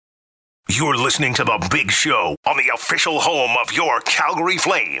You're listening to The Big Show on the official home of your Calgary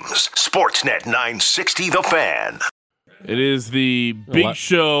Flames. Sportsnet 960 The Fan. It is the Big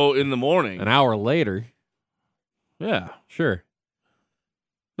Show in the morning. An hour later. Yeah. Sure.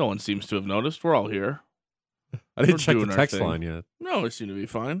 No one seems to have noticed. We're all here. I didn't We're check the doing our text thing. line yet. No, we seem to be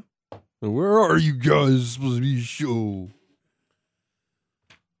fine. Where are you guys? It's supposed to be a show.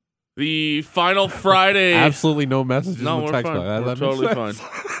 The final Friday. Absolutely no messages No, in the we're text fine. line. That We're makes totally sense. fine.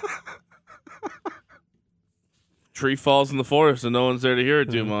 Tree falls in the forest and no one's there to hear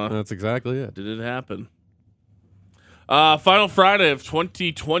it, Duma. That's exactly it. Did it happen? Final Friday of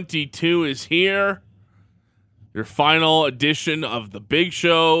 2022 is here. Your final edition of The Big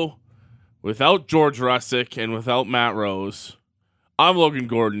Show without George Russick and without Matt Rose. I'm Logan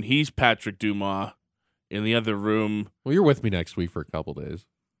Gordon. He's Patrick Dumas in the other room. Well, you're with me next week for a couple days.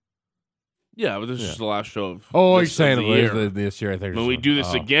 Yeah, but this is the last show of You're this, saying of the year. this year. I think When we do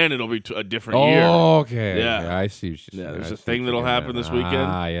this again, it'll be a different Oh, year. okay. Yeah. I see. Yeah, there's I a see thing what that'll you're happen getting this at. weekend.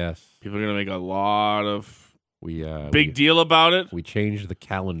 Ah, yes. People are going to make a lot of We big deal about it. We changed the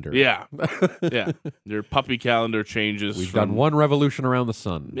calendar. Yeah. Yeah. Your puppy calendar changes. We've from- done one revolution around the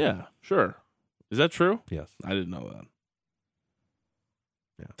sun. Yeah, sure. Is that true? Yes. I didn't know that.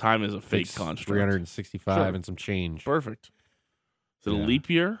 Yeah. Time is a fake It's construct. 365 Sure. and some change. Perfect. Is it Yeah. a leap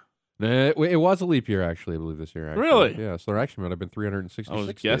year? It was a leap year, actually, I believe, this year. Actually. Really? Yeah, so there actually might have been 366 I was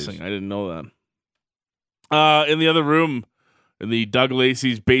days. guessing. I didn't know that. In the other room, in the Doug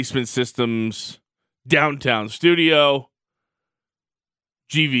Lacey's Basement Systems downtown studio,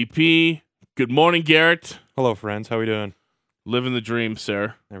 GVP. Good morning, Garrett. Hello, friends. How we doing? Living the dream,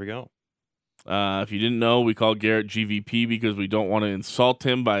 sir. There we go. If you didn't know, we call Garrett GVP because we don't want to insult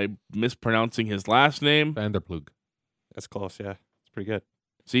him by mispronouncing his last name. Vanderplug. That's close, yeah. It's pretty good.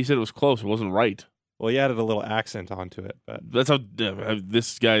 So he said it was close. It wasn't right. Well, you added a little accent onto it, but That's how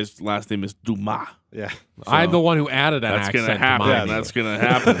this guy's last name is Dumas. yeah. I'm the one who added an That's accent gonna happen. to mine. That's gonna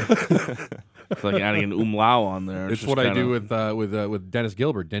happen. It's like adding an umlau on there. It's just what I kinda- do with Dennis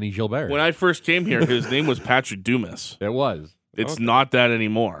Gilbert, Denny Gilbert. When I first came here, his name was Patrick Dumas. It was. It's Okay. not that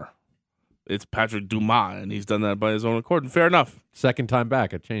anymore. It's Patrick Dumas, and he's done that by his own accord. And fair enough. Second time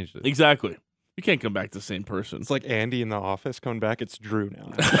back, I changed it. Exactly. You can't come back to the same person. It's like Andy in the office coming back. It's Drew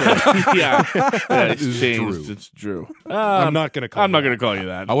now. yeah, it's It's changed. Drew. It's Drew. I'm not going to call I'm not you going to that. call you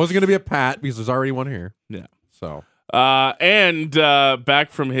that. I wasn't going to be a Pat because there's already one here. Yeah. So And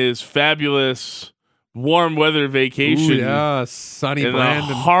back from his fabulous warm weather vacation Ooh, yeah, sunny in Brandon.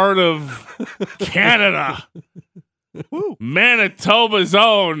 the heart of Canada, Manitoba's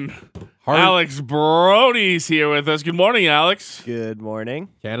own Alex Brody's here with us. Good morning, Alex. Good morning.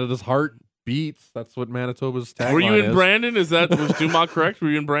 Canada's heart beats. That's what Manitoba's tagline Were you in is. Brandon? Was Dumas correct? Were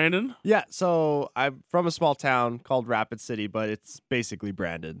you in Brandon? Yeah, so I'm from a small town called Rapid City, but it's basically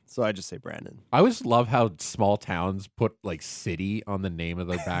Brandon. So I just say Brandon. I always love how small towns put like city on the name of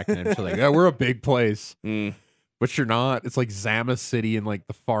their back name. So like, yeah, we're a big place, but you're not. It's like Zama City in like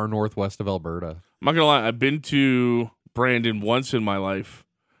the far northwest of Alberta. I'm not gonna lie. I've been to Brandon once in my life,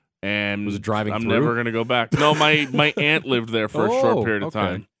 and Was it driving I'm through? never gonna go back. No, my aunt lived there for a short Oh, period of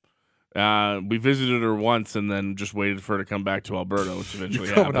okay. time. We visited her once, and then just waited for her to come back to Alberta, which eventually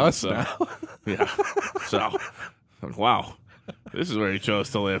You're coming happened. to us so, now. yeah. So, like, wow, this is where you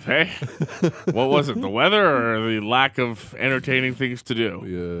chose to live. Hey, what was it? The weather or the lack of entertaining things to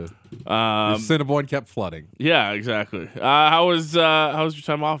do? Yeah. Cinnabon kept flooding. Yeah, exactly. How was your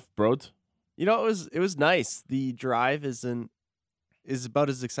time off, Broads? You know, it was nice. The drive is about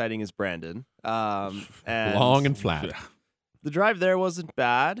as exciting as Brandon. And Long and flat. Yeah. the drive there wasn't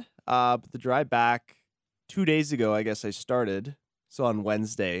bad. But the drive back 2 days ago, I guess I started. So on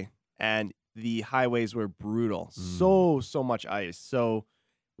Wednesday, and the highways were brutal. So much ice. So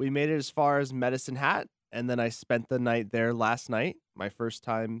we made it as far as Medicine Hat, and then I spent the night there last night. My first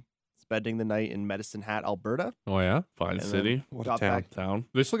time spending the night in Medicine Hat, Alberta. Oh yeah. Fine And city, then What a got town. back. town.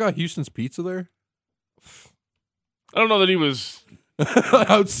 They still got Houston's Pizza there. I don't know that he was.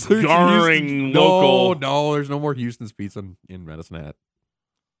 Outside Jarring Houston's- local. No, there's no more Houston's Pizza in Medicine Hat.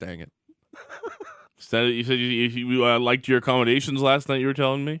 Dang it. You said you liked your accommodations last night. You were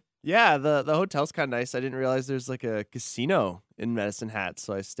telling me. Yeah, the hotel's kind of nice. I didn't realize there's like a casino in Medicine Hat,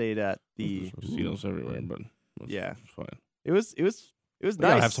 so I stayed at the. Casinos everywhere, but Yeah. it's fine. It was You nice.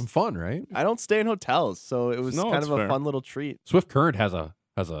 gotta have some fun, right? I don't stay in hotels, so it was No, kind it's of a fair. fun little treat. Swift Current has a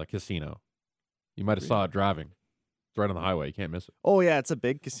casino. You might have saw it driving. It's right on the highway. You can't miss it. Oh yeah, it's a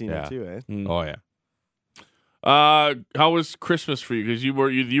big casino Yeah. too, eh? Mm. Oh yeah. How was Christmas for you? Because you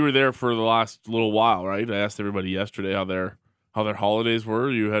were there for the last little while, right? I asked everybody yesterday how how their holidays were.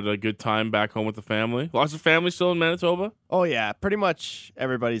 You had a good time back home with the family. Lots of family still in Manitoba? Oh yeah, pretty much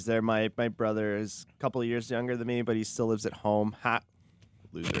everybody's there. My brother is a couple of years younger than me, but he still lives at home.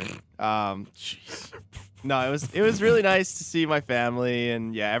 Loser. Jeez. No, it was really nice to see my family,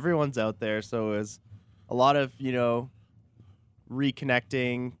 and yeah, everyone's out there. So it was a lot of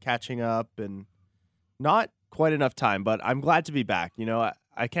reconnecting, catching up, and not quite enough time. But I'm glad to be back.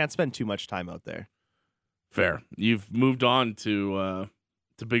 I can't spend too much time out there. Fair. You've moved on to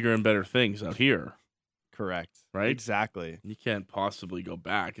bigger and better things out here. Correct. Right? Exactly. You can't possibly go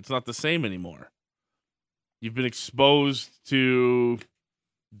back. It's not the same anymore. You've been exposed to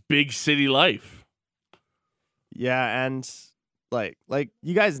big city life. Yeah, and like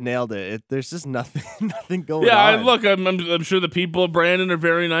you guys nailed it. There's just nothing going Yeah, on. look, I'm sure the people of Brandon are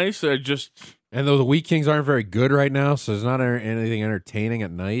very nice. They're just And though the Wheat Kings aren't very good right now, so there's not anything entertaining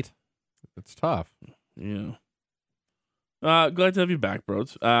at night. It's tough. yeah. Glad to have you back,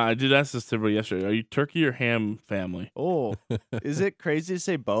 bros. I did ask this to everybody yesterday. Are you turkey or ham family? Oh, is it crazy to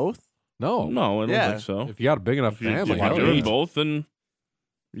say both? No, No, I don't Yeah. think so. If you got a big enough If you're family, hell doing yeah. both, then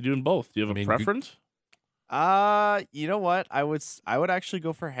you're doing both. Do you have I a mean, preference? You know what? I would actually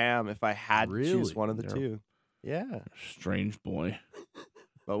go for ham if I had to choose Really? one of the Yeah. two. Yeah, Strange boy.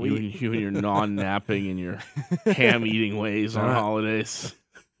 but You and your non-napping and your ham-eating ways on Alright. holidays.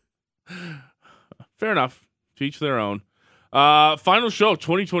 Fair enough. To each their own. Final show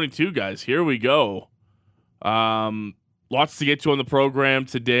 2022, guys. Here we go. Lots to get to on the program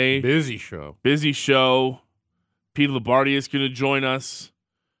today. Busy show. Busy show. Pete Labardia is going to join us.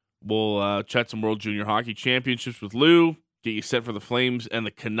 We'll chat some World Junior Hockey Championships with Lou. Get you set for the Flames and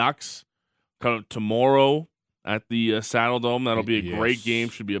the Canucks. Come up tomorrow at the Saddle Dome. That'll be a great Yes. game.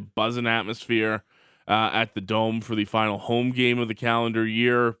 Should be a buzzing atmosphere at the Dome for the final home game of the calendar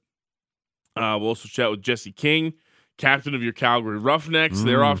year. We'll also chat with Jesse King, captain of your Calgary Roughnecks.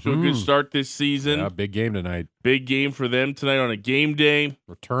 They're off to a good Mhm. start this season. Yeah, big game tonight. Big game for them tonight on a game day.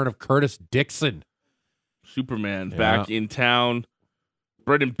 Return of Curtis Dixon. Superman Yeah. back in town.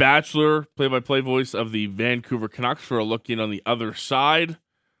 Brendan Batchelor, play-by-play voice of the Vancouver Canucks, for a look in on the other side.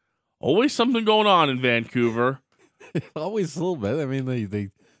 Always something going on in Vancouver. Always a little bit. I mean, they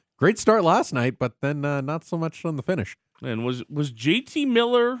great start last night, but then not so much on the finish. And was JT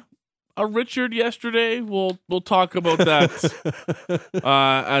Miller a Richard yesterday? We'll talk about that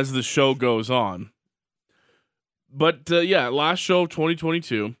as the show goes on. But yeah, last show of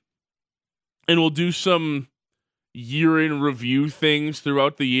 2022, and we'll do some year-in review things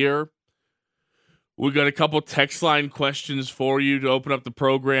throughout the year. We got a couple text line questions for you to open up the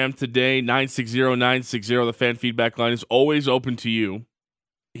program today. 960-960. The fan feedback line is always open to you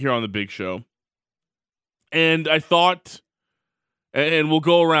here on the Big Show. And I thought, and we'll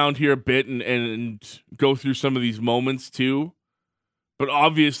go around here a bit and go through some of these moments too. But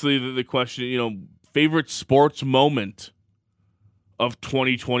obviously the question, favorite sports moment of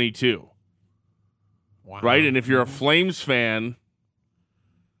 2022. Wow. Right? And if you're a Flames fan,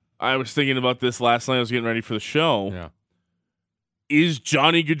 I was thinking about this last night. I was getting ready for the show. Yeah. Is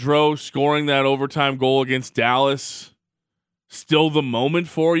Johnny Gaudreau scoring that overtime goal against Dallas still the moment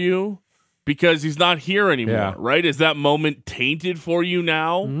for you? Because he's not here anymore, Yeah. right? Is that moment tainted for you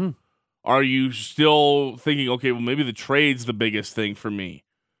now? Mhm. Are you still thinking, okay, well, maybe the trade's the biggest thing for me,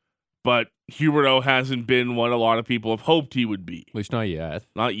 but Huberdeau hasn't been what a lot of people have hoped he would be. At least not yet.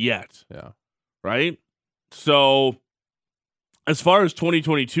 Not yet, Yeah. right? So as far as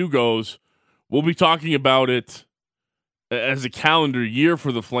 2022 goes, we'll be talking about it as a calendar year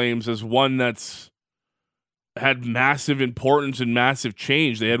for the Flames, as one that's had massive importance and massive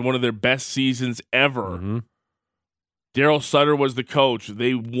change. They had one of their best seasons ever. Mhm. Darryl Sutter was the coach.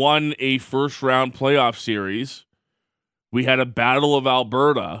 They won a first-round playoff series. We had a Battle of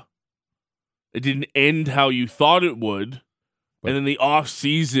Alberta. It didn't end how you thought it would. And then the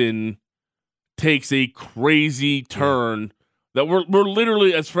off-season takes a crazy turn that we're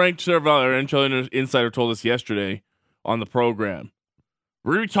literally, as Frank Serval, our NHL insider, told us yesterday on the program,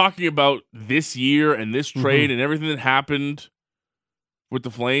 we're going to be talking about this year and this trade and everything that happened with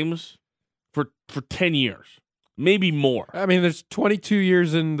the Flames for 10 years, maybe more. I mean, there's 22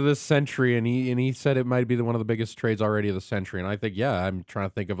 years into this century, and he said it might be one of the biggest trades already of the century. And I think, yeah, I'm trying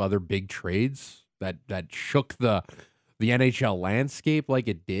to think of other big trades that shook the NHL landscape like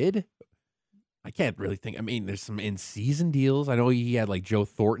it did. I can't really think. I mean, there's some in-season deals. I know he had like Joe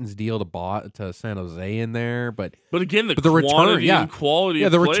Thornton's deal to San Jose in there, but Again, the return, quantity yeah, and quality yeah,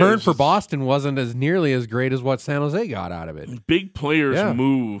 of the return players for is- Boston wasn't as nearly as great as what San Jose got out of it. Big players Yeah.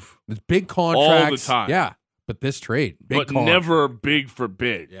 move, It's big contracts time. yeah. But this trade, big but contract. never big for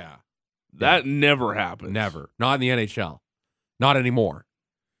big. yeah, That never happens. never, not in the NHL. Not anymore.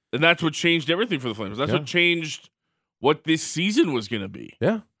 And that's what changed everything for the Flames. That's what changed what this season was going to be.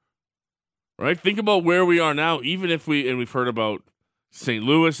 Yeah. Right? Think about where we are now. Even if we've heard about St.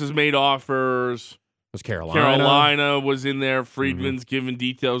 Louis has made offers. It was Carolina. Carolina was in there. Friedman's given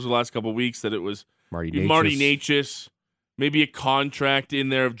details the last couple of weeks that it was Marty Necas. Maybe a contract in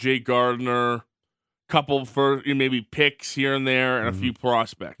there of Jake Gardiner. Couple for maybe picks here and there and a few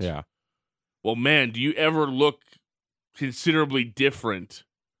prospects. Yeah. Well, man, do you ever look considerably different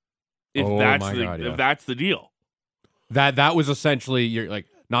if that's the deal? That was essentially you're like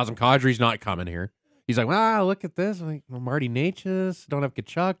Nazem Kadri's not coming here. He's like, wow, look at this. I'm like, well, Marty Necas, don't have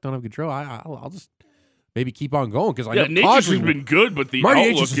Kachuk, don't have Gaudreau. I'll just maybe keep on going because I know Necas has been good, but the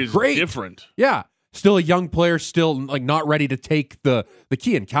Marty outlook Necas is great. different. Yeah. Still a young player, still like not ready to take the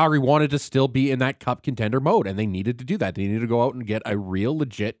key. And Calgary wanted to still be in that cup contender mode, and they needed to do that. They needed to go out and get a real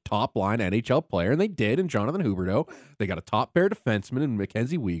legit top line NHL player, and they did in Jonathan Huberdeau. They got a top pair defenseman in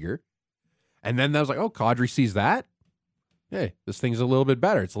Mackenzie Weegar. And then I was like, oh, Kadri sees that. Hey, this thing's a little bit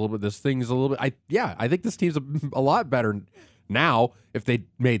better. I think this team's a lot better now if they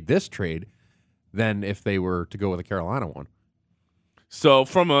made this trade than if they were to go with a Carolina one. So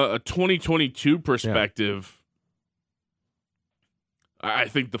from a 2022 perspective, I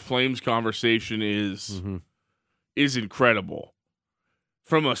think the Flames conversation is incredible.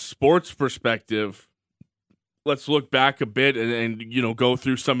 From a sports perspective, let's look back a bit and go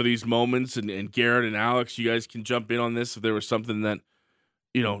through some of these moments. And Garrett and Alex, you guys can jump in on this if there was something that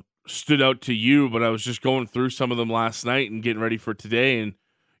stood out to you. But I was just going through some of them last night and getting ready for today, and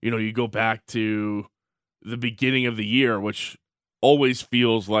you go back to the beginning of the year, which always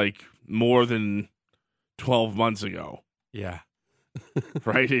feels like more than 12 months ago. Yeah.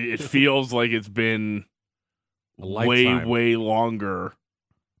 Right? It feels like it's been way longer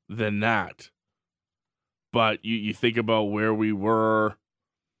than that. But you think about where we were,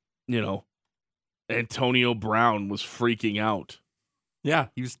 Antonio Brown was freaking out. Yeah,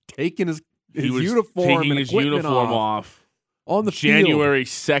 he was taking his uniform off on the January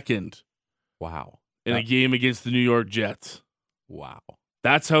 2nd. Wow. In a game against the New York Jets. Wow.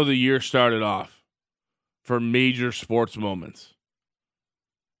 That's how the year started off for major sports moments.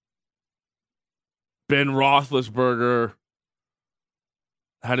 Ben Roethlisberger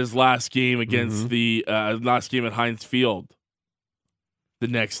had his last game against last game at Heinz Field the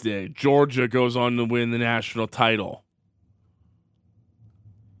next day. Georgia goes on to win the national title.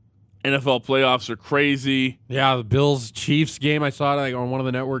 NFL playoffs are crazy. Yeah, the Bills-Chiefs game, I saw it on one of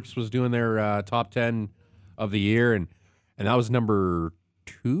the networks was doing their top 10 of the year, and that was number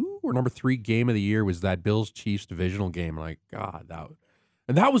 2 or number 3 game of the year was that Bills-Chiefs divisional game. Like, God,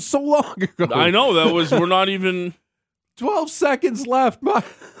 that was so long ago. I know, we're not even 12 seconds left.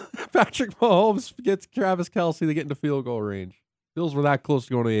 Patrick Mahomes gets Travis Kelce. They get into field goal range. Bills were that close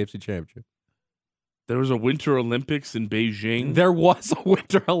to going to the AFC Championship. There was a Winter Olympics in Beijing. There was a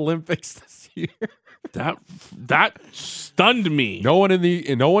Winter Olympics this year. That stunned me. No one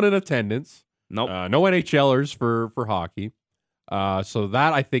in attendance. Nope. No NHLers for hockey. So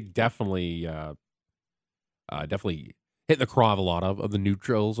that I think definitely hit the craw of a lot of the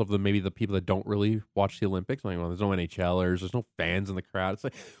neutrals, of maybe the people that don't really watch the Olympics. Like, well, there's no NHLers, there's no fans in the crowd. It's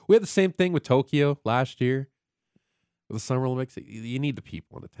like we had the same thing with Tokyo last year with the Summer Olympics. You need the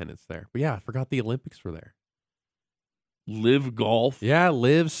people in attendance there. But yeah, I forgot the Olympics were there. Live Golf. Yeah,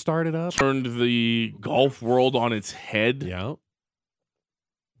 Live started up. Turned the golf world on its head. Yeah.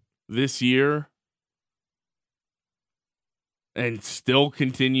 This year. And still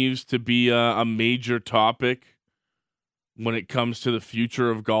continues to be a major topic when it comes to the future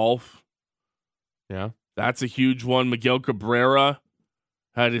of golf. Yeah. That's a huge one. Miguel Cabrera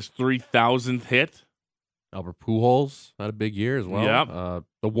had his 3,000th hit. Albert Pujols had a big year as well. Yeah.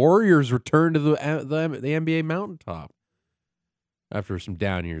 The Warriors returned to the NBA mountaintop after some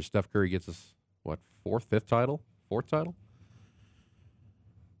down years. Steph Curry gets his, fourth title? It's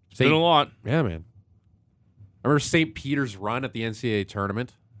been a lot. Yeah, man. I remember St. Peter's run at the NCAA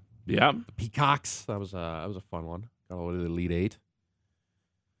tournament. Yeah. The Peacocks. That was a fun one. Got all the way to the Elite Eight.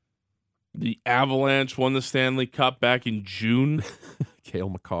 The Avalanche won the Stanley Cup back in June. Cale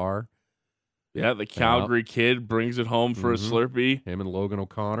Makar. Yeah, the Calgary kid brings it home for a Slurpee. Him and Logan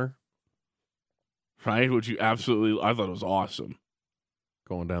O'Connor. Right, I thought it was awesome.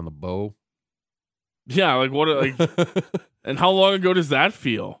 Going down the bow. Yeah, and how long ago does that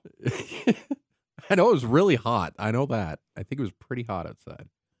feel? I know it was really hot. I know that. I think it was pretty hot outside.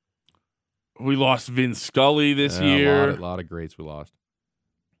 We lost Vin Scully this year. A lot of greats we lost.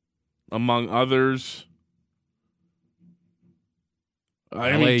 Among others.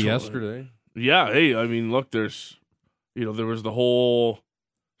 LA yesterday. Yeah, hey, I mean, look, there's There was the whole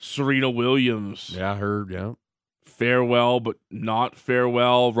Serena Williams Yeah. farewell, but not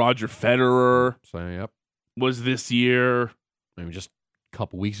farewell. Roger Federer So, yep. was this year. Maybe just a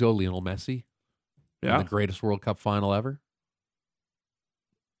couple weeks ago, Lionel Messi. Yeah. The greatest World Cup final ever.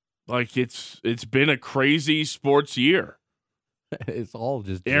 Like, it's been a crazy sports year. It's all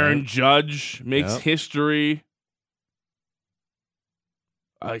just Aaron Judge makes Yep. history.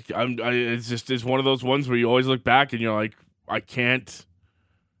 It's one of those ones where you always look back and you're like, I can't.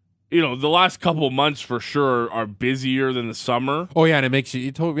 The last couple of months for sure are busier than the summer, Oh yeah, and it makes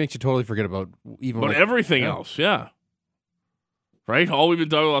you totally forget about even but like, everything yeah. else, yeah. Right? All we've been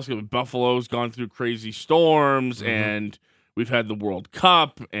talking about is Buffalo's gone through crazy storms, and we've had the World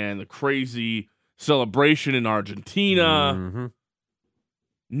Cup and the crazy celebration in Argentina. Mhm.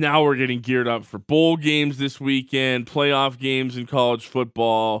 Now we're getting geared up for bowl games this weekend, playoff games in college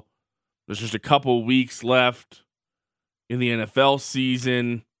football. There's just a couple weeks left in the NFL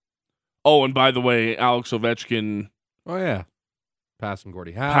season. Oh, and by the way, Alex Ovechkin Oh yeah, passing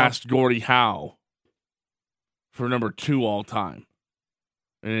Gordie Howe. passed Gordie Howe for number 2 all time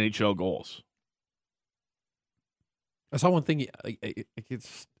in NHL goals. I saw one thing.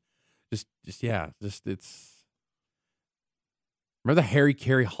 It's it's. Remember the Harry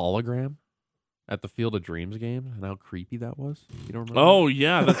Carey hologram at the Field of Dreams game and how creepy that was? You don't remember? Oh,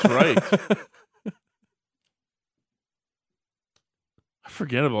 yeah, that's right. I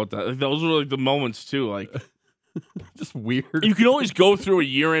forget about that. Like, those were like the moments too. Like, Just weird. you can always go through a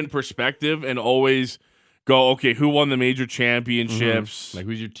year-end perspective and always go, okay, who won the major championships? Like,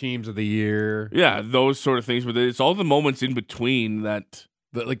 who's your teams of the year? Yeah, those sort of things. But it's all the moments in between that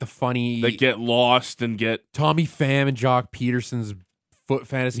The funny get lost and get Tommy Pham and Jock Peterson's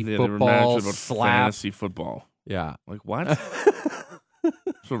fantasy they were football matches about slap. fantasy football. Yeah, Like, what?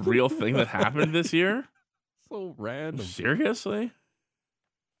 It's a real thing that happened this year? so random. Seriously?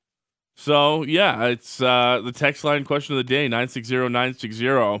 So, yeah, it's the text line question of the day,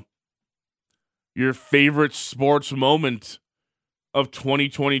 960-960. Your favorite sports moment of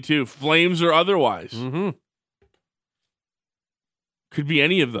 2022, Flames or otherwise. Mm-hmm. Could be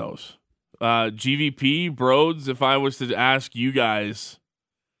any of those. GVP, Broads, if I was to ask you guys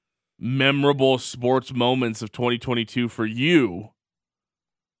memorable sports moments of 2022 for you,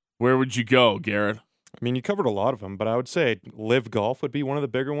 where would you go, Garrett? I mean, you covered a lot of them, but I would say Live Golf would be one of the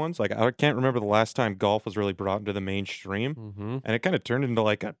bigger ones. Like, I can't remember the last time golf was really brought into the mainstream, Mm-hmm. and it kind of turned into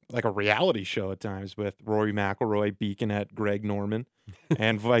like a reality show at times with Rory McIlroy beaking at Greg Norman,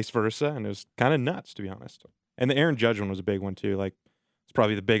 and vice versa, and it was kind of nuts, to be honest. And the Aaron Judge one was a big one too. Like, it's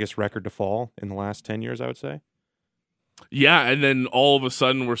probably the biggest record to fall in the last 10 years, I would say. Yeah, and then all of a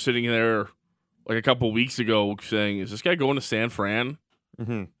sudden we're sitting there like a couple weeks ago saying, is this guy going to San Fran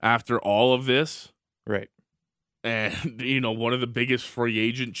Mm-hmm. after all of this? Right. And, one of the biggest free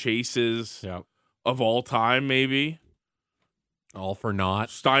agent chases Yeah, of all time, maybe. all for naught.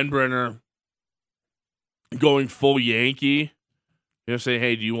 Steinbrenner going full Yankee. Say,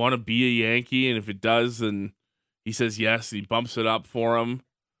 hey, do you want to be a Yankee? And if it does, then he says yes. He bumps it up for him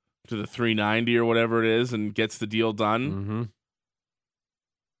to the 390 or whatever it is and gets the deal done. Mm-hmm.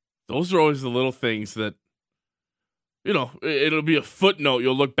 Those are always the little things that, it'll be a footnote.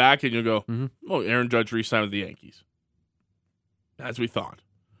 You'll look back and you'll go, oh, Aaron Judge re-signed with the Yankees. As we thought.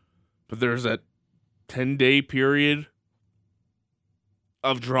 But there's that 10-day period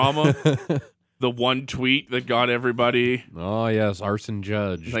of drama. The one tweet that got everybody, Oh yes, Arson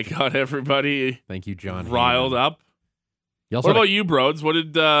Judge. Thank you, John. riled Heyman. up. You also What had about you, Broads?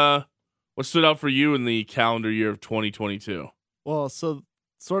 What stood out for you in the calendar year of 2022? Well, so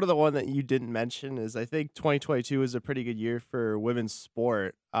sort of the one that you didn't mention is I think 2022 was a pretty good year for women's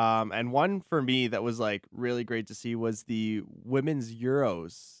sport. And one for me that was like really great to see was the women's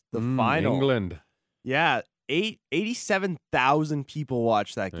Euros, the final. England. Yeah, 87,000 people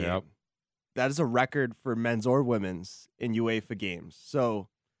watched that game. Yep. That is a record for men's or women's in UEFA games. So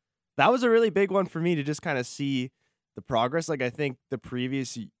that was a really big one for me to just kind of see the progress. Like, I think the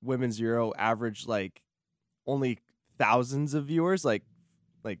previous women's Euro averaged like only thousands of viewers, like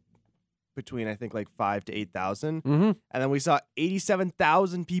between I think like 5,000 to 8,000. Mm-hmm. And then we saw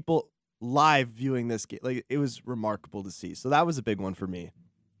 87,000 people live viewing this game. Like, it was remarkable to see. So that was a big one for me.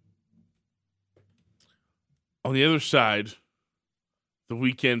 On the other side, the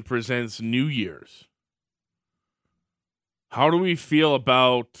weekend presents New Year's. How do we feel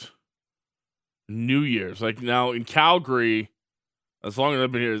about New Year's? Like, now in Calgary, as long as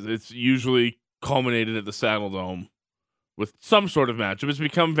I've been here, it's usually culminated at the Saddle Dome with some sort of matchup. It's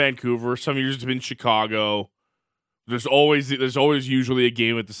become Vancouver. Some years it's been Chicago. There's always usually a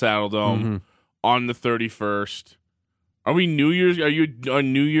game at the Saddle Dome on the 31st. Are we New Year's? Are you a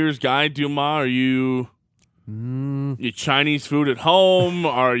New Year's guy, Duma? Are you Chinese food at home?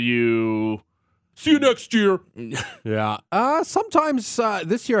 Are you see you next year? Yeah. Sometimes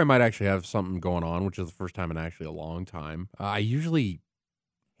this year I might actually have something going on, which is the first time in actually a long time. I usually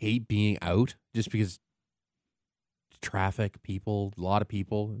hate being out just because traffic, people, a lot of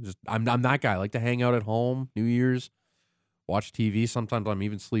people. Just I'm that guy. I like to hang out at home, New Year's, watch TV. Sometimes I'm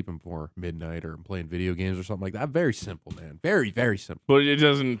even sleeping before midnight or I'm playing video games or something like that. Very simple, man. Very, very simple. But it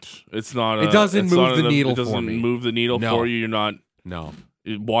doesn't. It's not. It doesn't it's move not the needle It doesn't for me. move the needle No. for you. You're not No.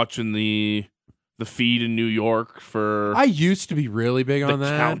 watching the feed in New York for. I used to be really big on The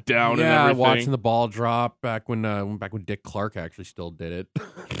that. countdown and yeah, everything. watching the ball drop back when Dick Clark actually still did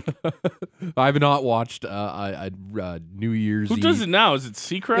it. I've not watched a New Year's Who Eve. does it now? Is it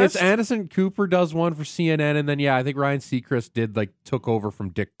Seacrest? It's Anderson Cooper does one for CNN, and then I think Ryan Seacrest took over from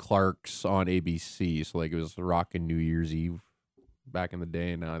Dick Clark's on ABC. So it was rocking New Year's Eve back in the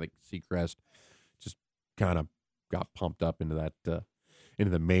day, and now I think Seacrest just kind of got pumped up into that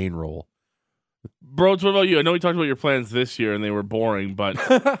into the main role. Broads, what about you? I know we talked about your plans this year and they were boring, but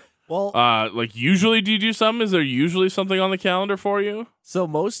Well, usually do you do something? Is there usually something on the calendar for you? so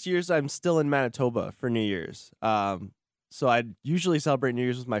most years I'm still in Manitoba for New Year's. So I usually celebrate New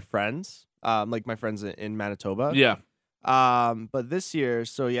Year's with my friends, like my friends in Manitoba. Yeah. But this year,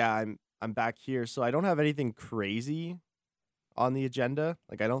 so yeah, I'm back here, so I don't have anything crazy on the agenda.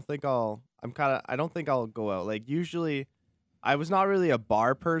 Like I don't think I'll go out. Like usually I was not really a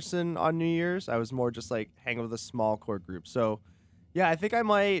bar person on New Year's. I was more just like hang with a small core group. So yeah, I think I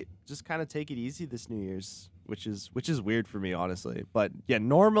might just kind of take it easy this New Year's, which is weird for me, honestly. But yeah,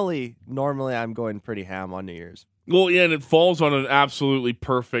 normally I'm going pretty ham on New Year's. Well, yeah, and it falls on an absolutely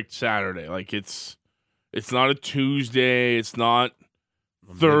perfect Saturday. Like it's not a Tuesday. It's not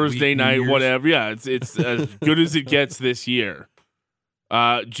Thursday Midweek New night, Year's. whatever. Yeah, it's as good as it gets this year.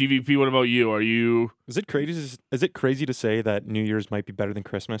 GVP, what about you? Are you? Is it crazy to say that New Year's might be better than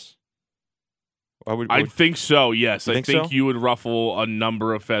Christmas? I think so. Yes, You I think think so? you would ruffle a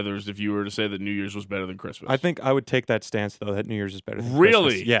number of feathers if you were to say that New Year's was better than Christmas. I think I would take that stance though that New Year's is better than Really?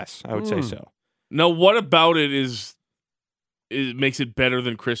 Christmas. Yes, I would say so. Now, what about it makes it better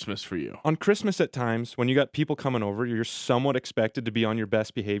than Christmas for you? On Christmas at times, when you got people coming over, you're somewhat expected to be on your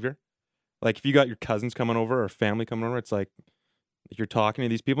best behavior. Like if you got your cousins coming over or family coming over, it's like you're talking to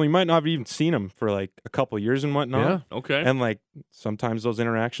these people. You might not have even seen them for like a couple of years and whatnot. Yeah. Okay. And like sometimes those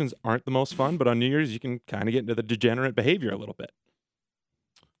interactions aren't the most fun, but on New Year's, you can kind of get into the degenerate behavior a little bit.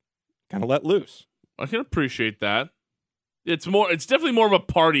 Kind of let loose. I can appreciate that. It's definitely more of a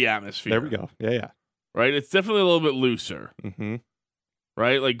party atmosphere. There we go. Yeah. Right? It's definitely a little bit looser. Mm-hmm.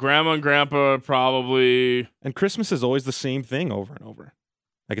 Right? Like grandma and grandpa probably. And Christmas is always the same thing over and over.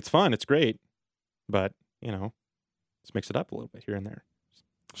 Like it's fun, it's great, but let's mix it up a little bit here and there.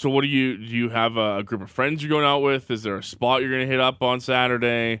 So what do you have a group of friends you're going out with? Is there a spot you're going to hit up on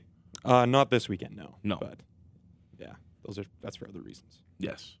Saturday? Not this weekend, no. No. But yeah, that's for other reasons.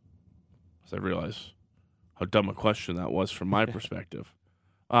 Yes. So I realize how dumb a question that was from my perspective.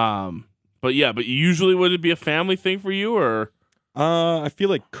 But usually would it be a family thing for you or? I feel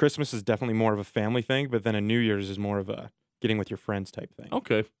like Christmas is definitely more of a family thing, but then a New Year's is more of a getting with your friends type thing.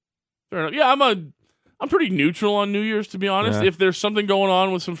 Okay. Fair enough. Yeah, I'm pretty neutral on New Year's, to be honest. Yeah. If there's something going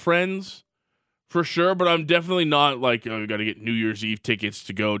on with some friends, for sure, but I'm definitely not like, we got to get New Year's Eve tickets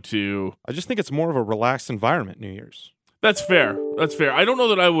to go to. I just think it's more of a relaxed environment, New Year's. That's fair. That's fair. I don't know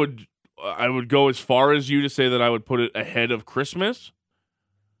that I would go as far as you to say that I would put it ahead of Christmas.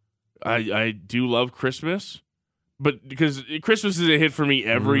 I do love Christmas, but because Christmas is a hit for me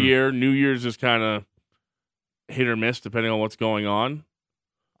every year, New Year's is kind of hit or miss depending on what's going on.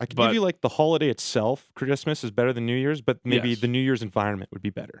 I could But- give you like the holiday itself, Christmas is better than New Year's, but maybe Yes. the New Year's environment would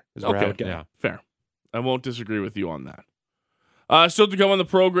be better. Is where I Okay. would go. Yeah. Fair. I won't disagree with you on that. Still to come on the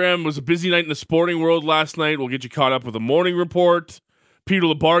program, was a busy night in the sporting world last night. We'll get you caught up with a morning report. Peter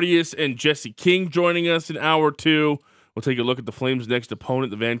Labardius and Jesse King joining us in hour 2. We'll take a look at the Flames' next opponent,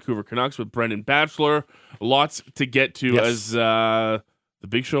 the Vancouver Canucks, with Brendan Batchelor. Lots to get to Yes. as the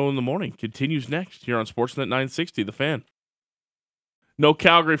big show in the morning continues next here on Sportsnet 960, The Fan. No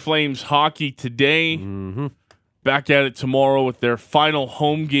Calgary Flames hockey today. Mm-hmm. Back at it tomorrow with their final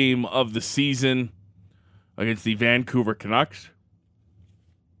home game of the season against the Vancouver Canucks.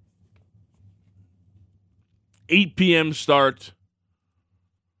 8 p.m. start.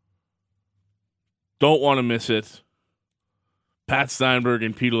 Don't want to miss it. Pat Steinberg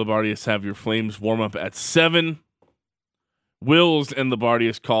and Peter Labardius have your Flames warm up at 7. Wills and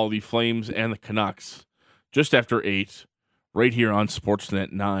Labardius call the Flames and the Canucks just after 8 right here on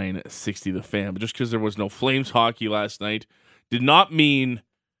Sportsnet 960 The Fan. But just because there was no Flames hockey last night did not mean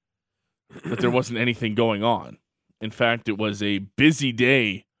that there wasn't anything going on. In fact, it was a busy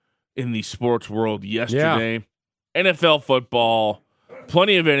day in the sports world yesterday. Yeah. NFL football,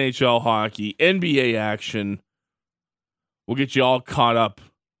 plenty of NHL hockey, NBA action. We'll get you all caught up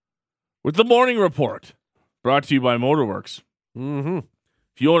with the morning report, brought to you by Motorworks. Mm-hmm.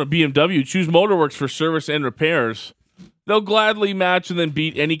 If you own a BMW, choose Motorworks for service and repairs. They'll gladly match and then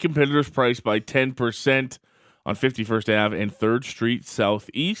beat any competitor's price by 10% on 51st Ave and 3rd Street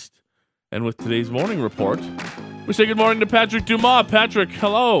Southeast. And with today's morning report, we say good morning to Patrick Dumas. Patrick,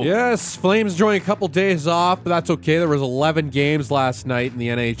 hello. Yes, Flames enjoying a couple days off, but that's okay. There was 11 games last night in the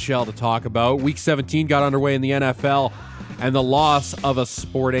NHL to talk about. Week 17 got underway in the NFL, and the loss of a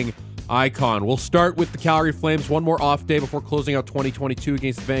sporting icon. We'll start with the Calgary Flames. One more off day before closing out 2022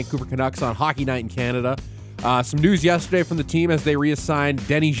 against the Vancouver Canucks on Hockey Night in Canada. Some news yesterday from the team as they reassigned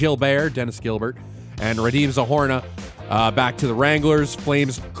Dennis Gilbert, and Radim Zohorna back to the Wranglers.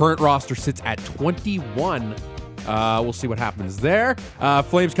 Flames' current roster sits at 21. We'll see what happens there.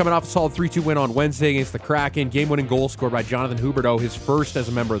 Flames coming off a solid 3-2 win on Wednesday against the Kraken. Game-winning goal scored by Jonathan Huberdeau, his first as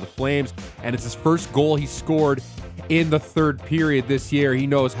a member of the Flames, and it's his first goal he scored in the third period this year. He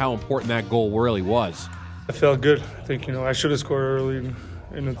knows how important that goal really was. I felt good. I think, I should have scored early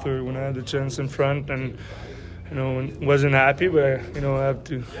in the third when I had the chance in front, and wasn't happy, but I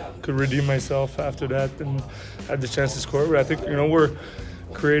could redeem myself after that and had the chance to score. But I think we're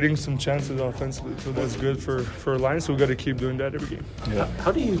creating some chances offensively, so that's good for a line. So we got to keep doing that every game. Yeah.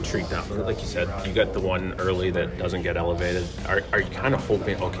 How do you treat that? Like you said, you got the one early that doesn't get elevated. Are you kind of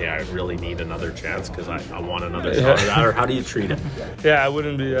hoping, okay, I really need another chance because I want another shot of that, or how do you treat it? Yeah, I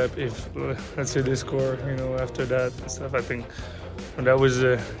wouldn't be happy if let's say they score, after that and stuff. I think that was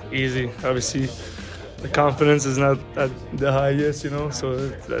easy. Obviously, the confidence is not at the highest, so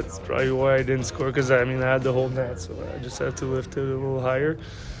that's probably why I didn't score, because I had the whole net, so I just had to lift it a little higher.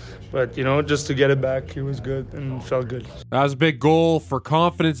 But, just to get it back, it was good and felt good. That was a big goal for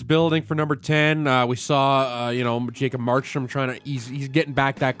confidence building for number 10. We saw, Jacob Markstrom he's getting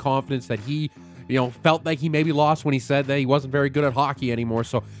back that confidence that he, felt like he maybe lost when he said that he wasn't very good at hockey anymore.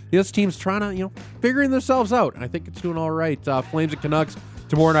 So this team's trying to, figuring themselves out, and I think it's doing all right. Flames and Canucks.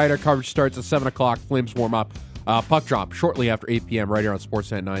 Tomorrow night, our coverage starts at 7 o'clock. Flames warm up. Puck drop shortly after 8 p.m. right here on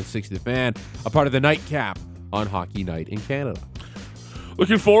Sportsnet 960 The Fan, a part of the nightcap on Hockey Night in Canada.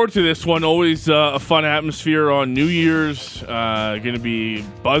 Looking forward to this one. Always a fun atmosphere on New Year's. Going to be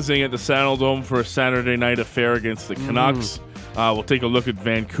buzzing at the Saddledome for a Saturday night affair against the Canucks. We'll take a look at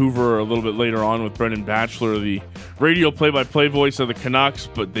Vancouver a little bit later on with Brendan Batchelor, the radio play-by-play voice of the Canucks,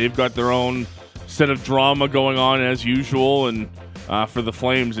 but they've got their own set of drama going on as usual, and for the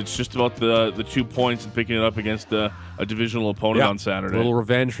Flames, it's just about the 2 points and picking it up against a divisional opponent on Saturday. A little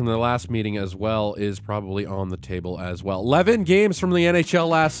revenge from the last meeting as well is probably on the table as well. 11 games from the NHL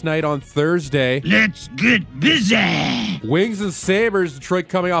last night on Thursday. Let's get busy! Wings and Sabres, Detroit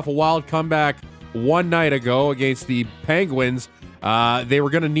coming off a wild comeback one night ago against the Penguins. They were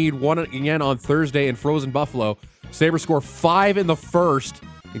going to need one again on Thursday in frozen Buffalo. Sabres score 5 in the first,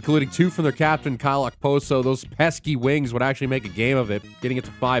 including 2 from their captain, Kyle Okposo. Those pesky Wings would actually make a game of it, getting it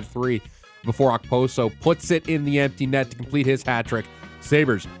to 5-3 before Okposo puts it in the empty net to complete his hat trick.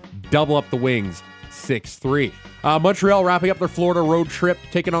 Sabres double up the Wings, 6-3. Montreal wrapping up their Florida road trip,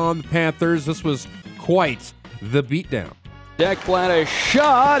 taking on the Panthers. This was quite the beatdown. Ekblad, a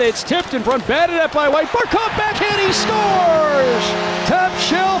shot. It's tipped in front, batted up by White. Barkov backhand, he scores! Top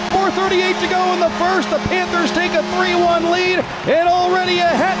shelf, 4:38 to go in the first. The Panthers take a 3-1 lead, and already a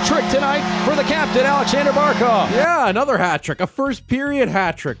hat trick tonight for the captain, Alexander Barkov. Yeah, another hat trick, a first period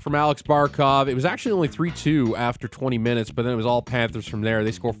hat trick from Alex Barkov. It was actually only 3-2 after 20 minutes, but then it was all Panthers from there.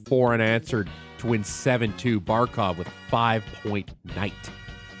 They score 4 unanswered to win 7-2. Barkov with a 5-point night.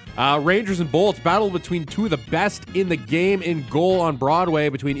 Rangers and Bolts battle between 2 of the best in the game in goal on Broadway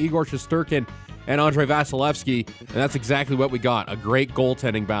between Igor Shesterkin and Andrei Vasilevsky, and that's exactly what we got, a great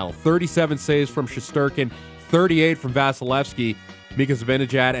goaltending battle. 37 saves from Shesterkin, 38 from Vasilevsky. Mika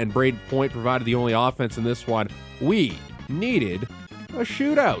Zibanejad and Braden Point provided the only offense in this one. We needed a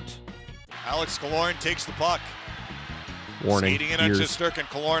shootout. Alex Killorn takes the puck. Warning. Skating in on Shesterkin.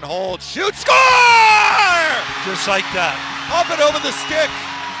 Killorn holds. Shoot, score! Just like that. Up and over the stick.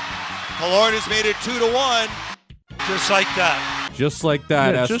 Killorn has made it 2-1. Just like that. Just like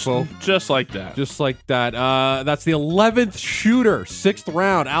that, Yeah, Espo. just like that. Just like that. That's the 11th shooter, 6th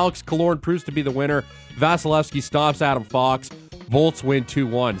round. Alex Killorn proves to be the winner. Vasilevsky stops Adam Fox. Bolts win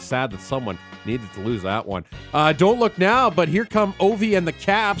 2-1. Sad that someone needed to lose that one. Don't look now, but here come Ovi and the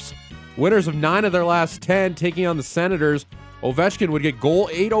Caps. Winners of 9 of their last 10, taking on the Senators. Ovechkin would get goal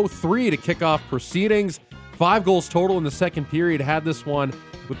 803 to kick off proceedings. 5 goals total in the second period. Had this one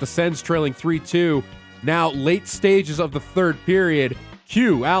with the Sens trailing 3-2. Now, late stages of the third period.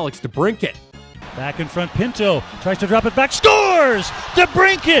 Cue Alex DeBrincat. Back in front, Pinto tries to drop it back, scores!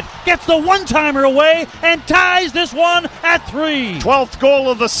 DeBrincat gets the one-timer away and ties this one at 3. 12th goal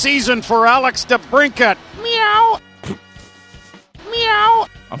of the season for Alex DeBrincat. Meow. Meow.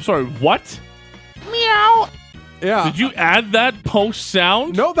 I'm sorry, what? Meow. Yeah. Did you add that post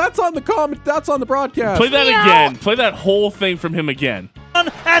sound? No, that's on the comment. That's on the broadcast. Play that again. Play that whole thing from him again.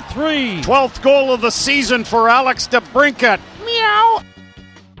 At 3. 12th goal of the season for Alex DeBrincat. Meow.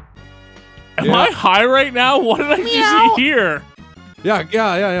 Am I high right now? What did I just hear? Yeah.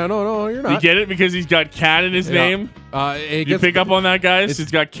 No, you're not. You get it because he's got cat in his name? You pick up on that, guys?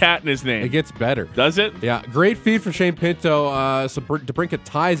 He's got cat in his name. It gets better. Does it? Yeah. Great feed from Shane Pinto. So DeBrincat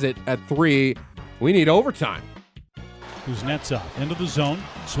ties it at 3. We need overtime. Kuznetsov into the zone,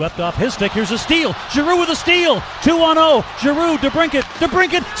 swept off his stick. Here's a steal. Giroux with a steal. 2-on-0. Giroux, DeBrincat.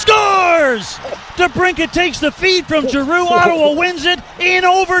 DeBrincat scores! DeBrincat takes the feed from Giroux. Ottawa wins it in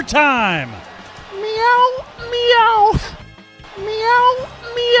overtime. Meow, meow, meow,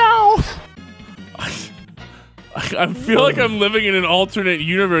 meow. I feel like I'm living in an alternate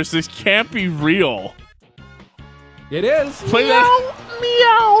universe. This can't be real. It is. Play that.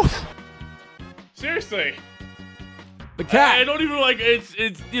 Meow. Seriously. The cat. I don't even like it's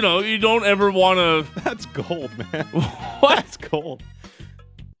you don't ever want to. That's gold, man. What? That's gold.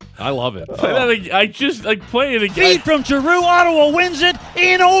 I love it. Play that again. I just play it again. Feed from Giroux. Ottawa wins it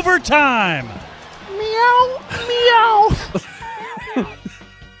in overtime. Meow, meow.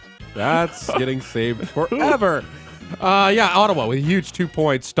 That's getting saved forever. Ottawa with a huge 2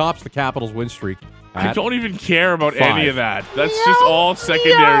 points stops the Capitals' win streak. I don't even care about 5. any of that. That's just all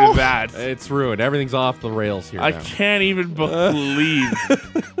secondary to that. It's ruined. Everything's off the rails here. I now. can't even believe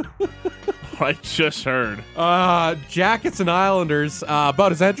what I just heard. Jackets and Islanders,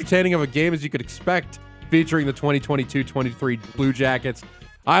 about as entertaining of a game as you could expect, featuring the 2022-23 Blue Jackets.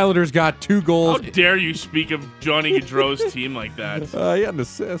 Islanders got 2 goals. How dare you speak of Johnny Gaudreau's team like that? He had an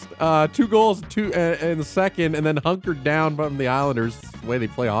assist. 2 goals in the second, and then hunkered down from the Islanders, the way they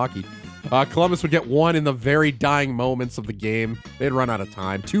play hockey. Columbus would get 1 in the very dying moments of the game. They'd run out of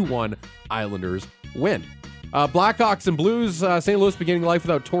time. 2-1, Islanders win. Blackhawks and Blues, St. Louis beginning life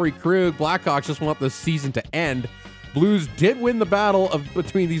without Torrey Krug. Blackhawks just want the season to end. Blues did win the battle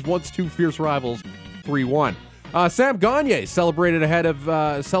between these once two fierce rivals, 3-1. Sam Gagner celebrated ahead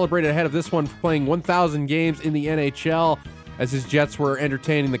of this one for playing 1,000 games in the NHL as his Jets were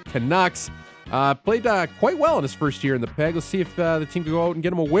entertaining the Canucks. Played quite well in his first year in the Peg. Let's see if the team can go out and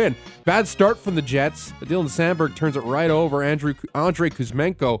get him a win. Bad start from the Jets. Dylan Sandberg turns it right over. Andrei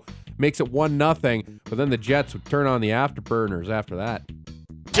Kuzmenko makes it 1-0, but then the Jets would turn on the afterburners after that.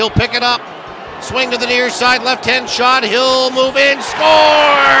 He'll pick it up. Swing to the near side, left-hand shot. He'll move in,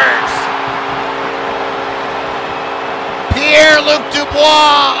 scores! Pierre-Luc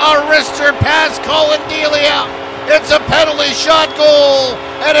Dubois, a wrister past Colin Delia. It's a penalty shot goal,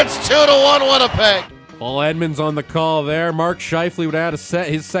 and it's 2-1 Winnipeg. Paul Edmonds on the call there. Mark Scheifele would add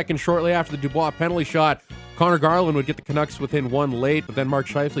his second shortly after the Dubois penalty shot. Connor Garland would get the Canucks within 1 late, but then Mark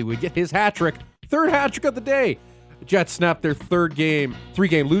Scheifele would get his hat trick, third hat trick of the day. The Jets snapped their three-game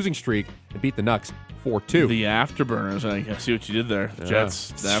losing streak and beat the Nucks 4-2. The afterburners. I see what you did there. Yeah. Jets,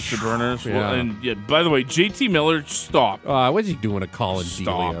 the afterburners. Yeah. Well, and by the way, JT Miller, stop. What's he doing to Colin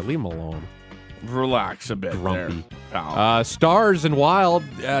Delia? Leave him alone. Relax a bit. Grumpy. There, pal. Stars and Wild.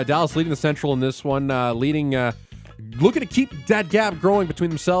 Dallas leading the Central in this one. Looking to keep that gap growing between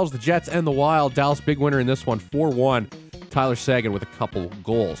themselves, the Jets and the Wild. Dallas big winner in this one, 4-1. Tyler Seguin with a couple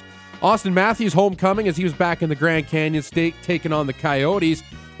goals. Austin Matthews homecoming as he was back in the Grand Canyon State taking on the Coyotes.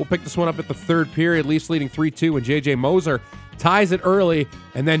 We'll pick this one up at the third period, Leafs leading 3-2 when J.J. Moser ties it early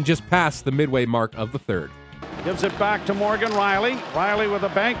and then just past the midway mark of the third. Gives it back to Morgan Riley. Riley with a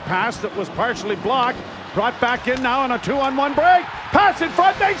bank pass that was partially blocked. Brought back in now on a 2-on-1 break. Pass in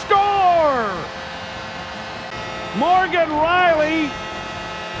front, they score! Morgan Riley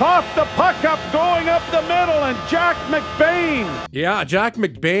coughed the puck up going up the middle, and Jack McBain. Yeah, Jack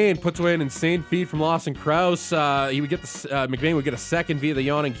McBain puts away an insane feed from Lawson Krause. McBain would get a second via the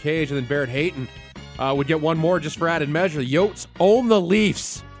yawning cage, and then Barrett Hayton would get one more just for added measure. The Yotes own the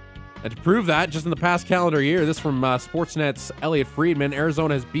Leafs. And to prove that, just in the past calendar year, this from Sportsnet's Elliot Friedman,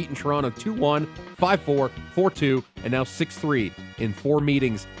 Arizona has beaten Toronto 2-1, 5-4, 4-2, and now 6-3 in 4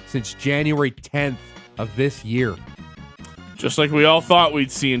 meetings since January 10th of this year. Just like we all thought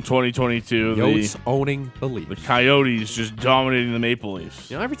we'd see in 2022. Yotes owning the Leafs. The Coyotes just dominating the Maple Leafs.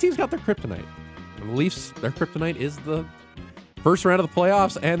 You know, every team's got their kryptonite. And the Leafs, their kryptonite is the First round of the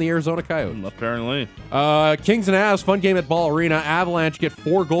playoffs and the Arizona Coyotes. Apparently. Kings and Avs, fun game at Ball Arena. Avalanche get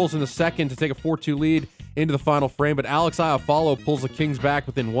 4 goals in the second to take a 4-2 lead into the final frame, but Alex Iafallo pulls the Kings back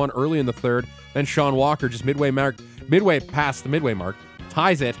within 1 early in the third. Then Sean Walker, just midway past the midway mark,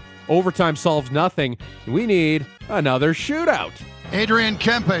 ties it. Overtime solves nothing. We need another shootout. Adrian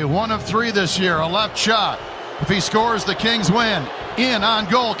Kempe, 1 of 3 this year, a left shot. If he scores, the Kings win. In on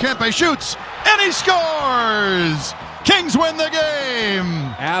goal, Kempe shoots, and he scores! Kings win the game!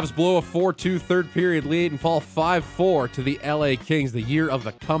 Avs blow a 4-2 third period lead and fall 5-4 to the LA Kings. The year of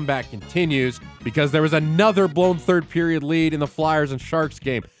the comeback continues because there was another blown third period lead in the Flyers and Sharks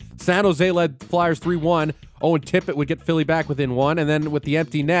game. San Jose led the Flyers 3-1. Owen Tippett would get Philly back within 1, and then with the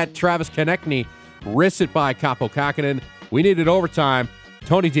empty net, Travis Konechny wrists it by Kaapo Kähkönen. We needed overtime.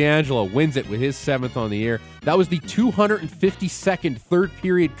 Tony DeAngelo wins it with his 7th on the year. That was the 252nd third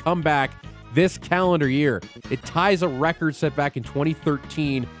period comeback this calendar year. It ties a record set back in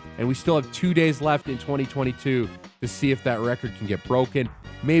 2013, and we still have 2 days left in 2022 to see if that record can get broken.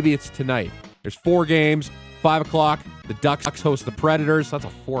 Maybe it's tonight. There's 4 games, 5 o'clock. The Ducks host the Predators. That's a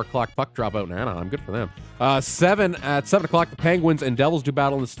 4 o'clock puck drop out in Anaheim. Good for them. At 7 o'clock, the Penguins and Devils do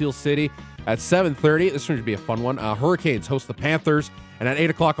battle in the Steel City. At 7:30, this one should be a fun one. Hurricanes host the Panthers. And at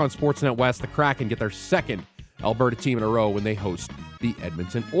 8 o'clock on Sportsnet West, the Kraken get their 2nd Alberta team in a row when they host the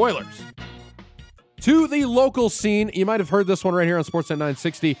Edmonton Oilers. To the local scene, you might have heard this one right here on Sportsnet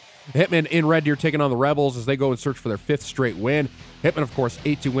 960. Hitmen in Red Deer taking on the Rebels as they go and search for their 5th straight win. Hitmen, of course,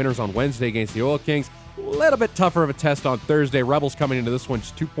 8-2 winners on Wednesday against the Oil Kings. A little bit tougher of a test on Thursday. Rebels coming into this one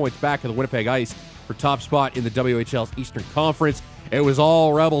just 2 points back of the Winnipeg Ice for top spot in the WHL's Eastern Conference. It was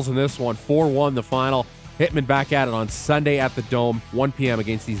all Rebels in this one, 4-1 the final. Hitmen back at it on Sunday at the Dome, 1 p.m.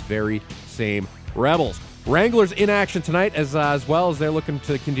 against these very same Rebels. Wranglers in action tonight as well as they're looking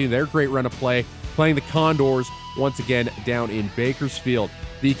to continue their great run of play, playing the Condors once again down in Bakersfield.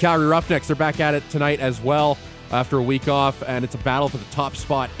 The Calgary Roughnecks are back at it tonight as well after a week off, and it's a battle for the top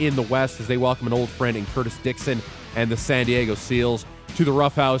spot in the West as they welcome an old friend in Curtis Dixon and the San Diego Seals to the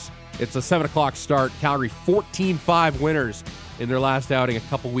Rough House. It's a 7 o'clock start. Calgary 14-5 winners in their last outing a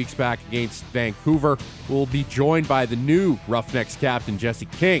couple weeks back against Vancouver. We'll be joined by the new Roughnecks captain, Jesse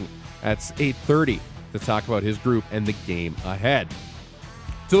King, at 8:30 to talk about his group and the game ahead.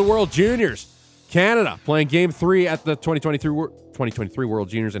 To the World Juniors. Canada playing Game 3 at the 2023 World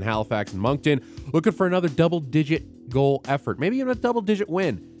Juniors in Halifax and Moncton, looking for another double-digit goal effort, maybe even a double-digit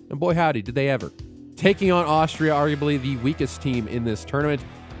win. And boy, howdy, did they ever. Taking on Austria, arguably the weakest team in this tournament.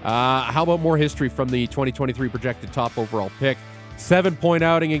 How about more history from the 2023 projected top overall pick? 7-point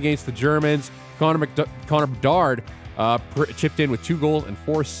outing against the Germans. Connor Bedard chipped in with 2 goals and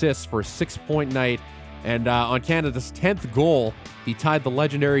 4 assists for a 6-point night. And on Canada's 10th goal, he tied the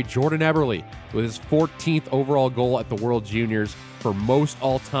legendary Jordan Eberle with his 14th overall goal at the World Juniors for most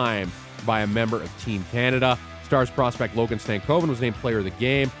all-time by a member of Team Canada. Stars prospect Logan Stankoven was named player of the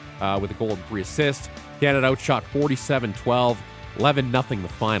game with a goal and 3 assists. Canada outshot 47-12, 11-0 the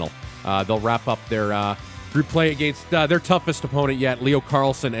final. They'll wrap up their group play against their toughest opponent yet, Leo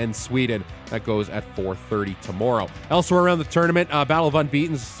Carlsson and Sweden. That goes at 4:30 tomorrow. Elsewhere around the tournament, Battle of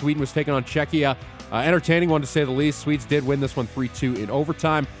Unbeatens. Sweden was taking on Czechia. Entertaining one to say the least. Swedes did win this one 3-2 in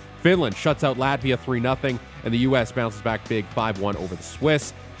overtime. Finland shuts out Latvia 3-0, and the U.S. bounces back big 5-1 over the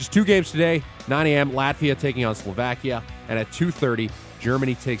Swiss. Just 2 games today, 9 a.m., Latvia taking on Slovakia, and at 2:30,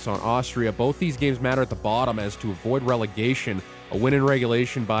 Germany takes on Austria. Both these games matter at the bottom as to avoid relegation. A win in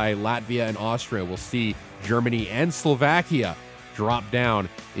regulation by Latvia and Austria will see Germany and Slovakia drop down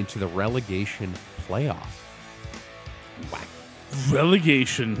into the relegation playoff. Whack.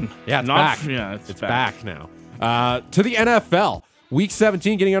 Relegation. Yeah, it's back. Yeah, it's back now. To the NFL. Week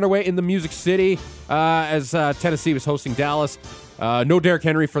 17 getting underway in the Music City as Tennessee was hosting Dallas. No Derrick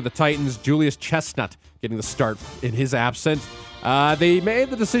Henry for the Titans. Julius Chestnut getting the start in his absence. They made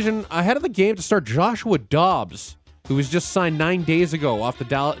the decision ahead of the game to start Joshua Dobbs, who was just signed 9 days ago off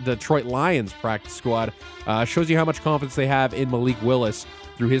the Detroit Lions practice squad. Shows you how much confidence they have in Malik Willis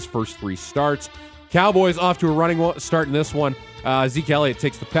through his first 3 starts. Cowboys off to a running start in this one. Zeke Elliott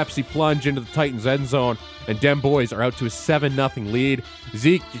takes the Pepsi plunge into the Titans' end zone, and Dem Boys are out to a 7-0 lead.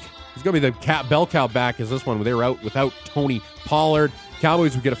 Zeke, he's going to be the bell cow back as this one. They were out without Tony Pollard.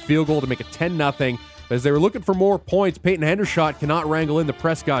 Cowboys would get a field goal to make it 10-0. As they were looking for more points, Peyton Hendershot cannot wrangle in the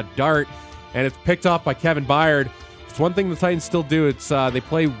Prescott dart, and it's picked off by Kevin Byard. It's one thing the Titans still do. It's they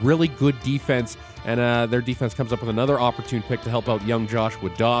play really good defense, and their defense comes up with another opportune pick to help out young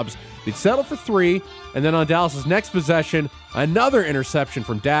Joshua Dobbs. They'd settle for 3, and then on Dallas's next possession, another interception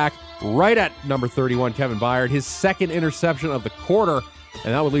from Dak, right at number 31, Kevin Byard. His 2nd interception of the quarter,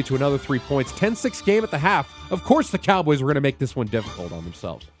 and that would lead to another 3 points. 10-6 game at the half. Of course the Cowboys were going to make this one difficult on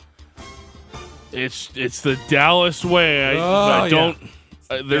themselves. It's the Dallas way. I don't.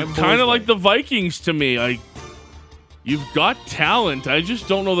 They're kind of like the Vikings to me. You've got talent. I just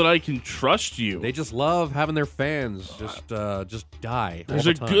don't know that I can trust you. They just love having their fans just die.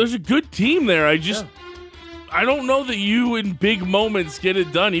 There's a good team there. I don't know that you in big moments get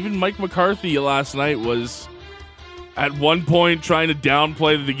it done. Even Mike McCarthy last night was at one point trying to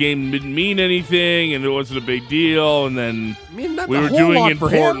downplay that the game didn't mean anything and it wasn't a big deal. And then we were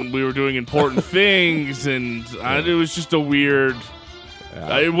doing important things, and it was just a weird.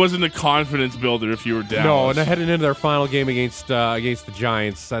 It wasn't a confidence builder if you were Dallas. No, and heading into their final game against the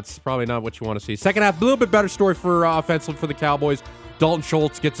Giants, that's probably not what you want to see. Second half, a little bit better story for offensive for the Cowboys. Dalton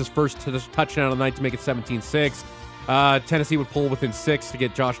Schultz gets his first touchdown of the night to make it 17-6. Tennessee would pull within 6 to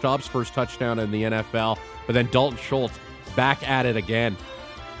get Josh Dobbs' first touchdown in the NFL, but then Dalton Schultz back at it again.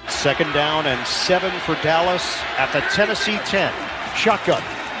 2nd down and 7 for Dallas at the Tennessee 10. Shotgun.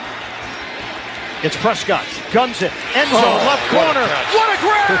 It's Prescott. Guns it. End zone, left corner. What a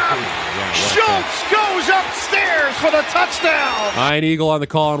grab! Schultz goes upstairs for the touchdown. Iron Eagle on the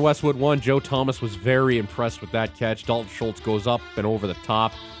call on Westwood 1. Joe Thomas was very impressed with that catch. Dalton Schultz goes up and over the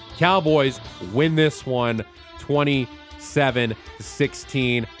top. Cowboys win this one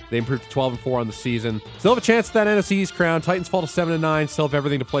 27-16. They improved to 12-4 on the season. Still have a chance at that NFC East crown. Titans fall to 7-9. Still have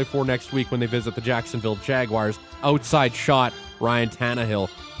everything to play for next week when they visit the Jacksonville Jaguars. Outside shot. Ryan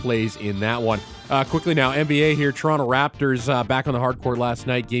Tannehill plays in that one. Quickly now, NBA here. Toronto Raptors back on the hard court last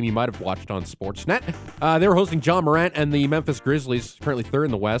night. Game you might have watched on Sportsnet. They were hosting John Morant and the Memphis Grizzlies, currently 3rd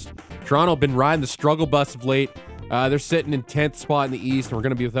in the West. Toronto been riding the struggle bus of late. They're sitting in 10th spot in the East, and we're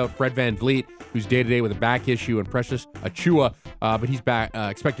going to be without Fred VanVleet, who's day-to-day with a back issue, and Precious Achiuwa, but he's back,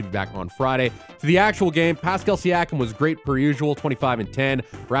 expected to be back on Friday. To the actual game, Pascal Siakam was great per usual, 25-10.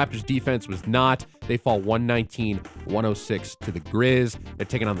 Raptors defense was not. They fall 119-106 to the Grizz. They're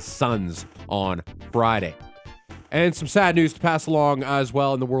taking on the Suns on Friday. And some sad news to pass along as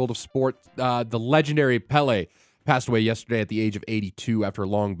well in the world of sport. The legendary Pele passed away yesterday at the age of 82 after a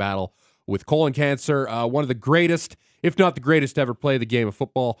long battle with colon cancer. One of the greatest, if not the greatest, ever play the game of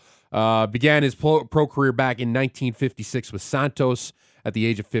football. Began his pro career back in 1956 with Santos at the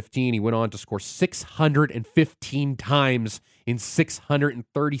age of 15. He went on to score 615 times in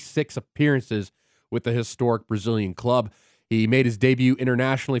 636 appearances with the historic Brazilian club. He made his debut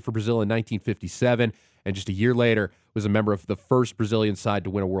internationally for Brazil in 1957, and just a year later was a member of the first Brazilian side to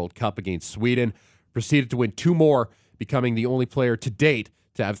win a World Cup against Sweden. Proceeded to win 2 more, becoming the only player to date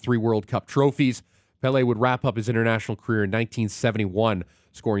to have 3 World Cup trophies. Pele would wrap up his international career in 1971,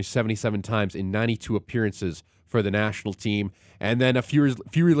 scoring 77 times in 92 appearances for the national team. And then a few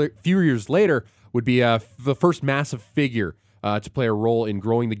years later would be the first massive figure to play a role in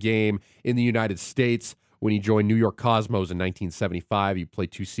growing the game in the United States when he joined New York Cosmos in 1975. He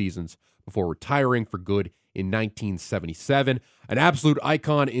played 2 seasons before retiring for good in 1977. An absolute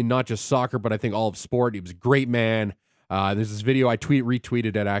icon in not just soccer, but I think all of sport. He was a great man. There's this video I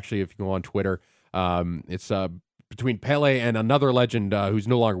retweeted it, actually, if you go on Twitter. It's between Pele and another legend who's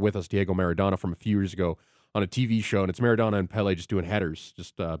no longer with us, Diego Maradona, from a few years ago on a TV show. And it's Maradona and Pele just doing headers,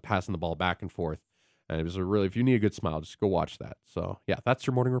 just passing the ball back and forth. And it was a really, if you need a good smile, just go watch that. So, yeah, that's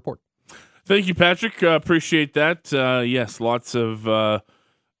your morning report. Thank you, Patrick. Appreciate that. Yes, lots of,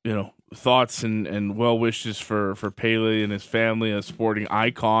 thoughts and well wishes for Pele and his family, a sporting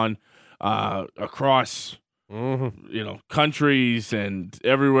icon across countries and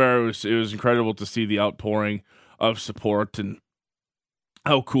everywhere. It was incredible to see the outpouring of support and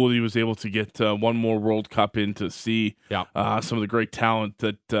how cool he was able to get one more World Cup in to see some of the great talent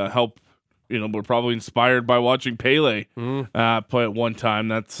that helped. We're probably inspired by watching Pele play at one time.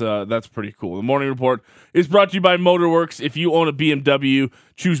 That's pretty cool. The Morning Report is brought to you by Motorworks. If you own a BMW,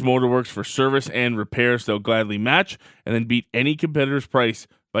 choose Motorworks for service and repairs. They'll gladly match and then beat any competitor's price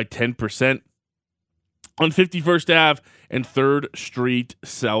by 10%. On 51st Ave and 3rd Street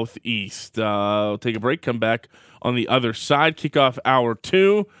Southeast. We'll take a break, come back on the other side. Kickoff hour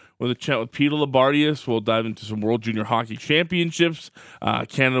 2 with a chat with Peter Labardius. We'll dive into some World Junior Hockey Championships.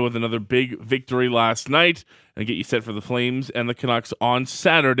 Canada with another big victory last night. And get you set for the Flames and the Canucks on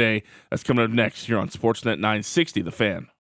Saturday. That's coming up next here on Sportsnet 960, The Fan.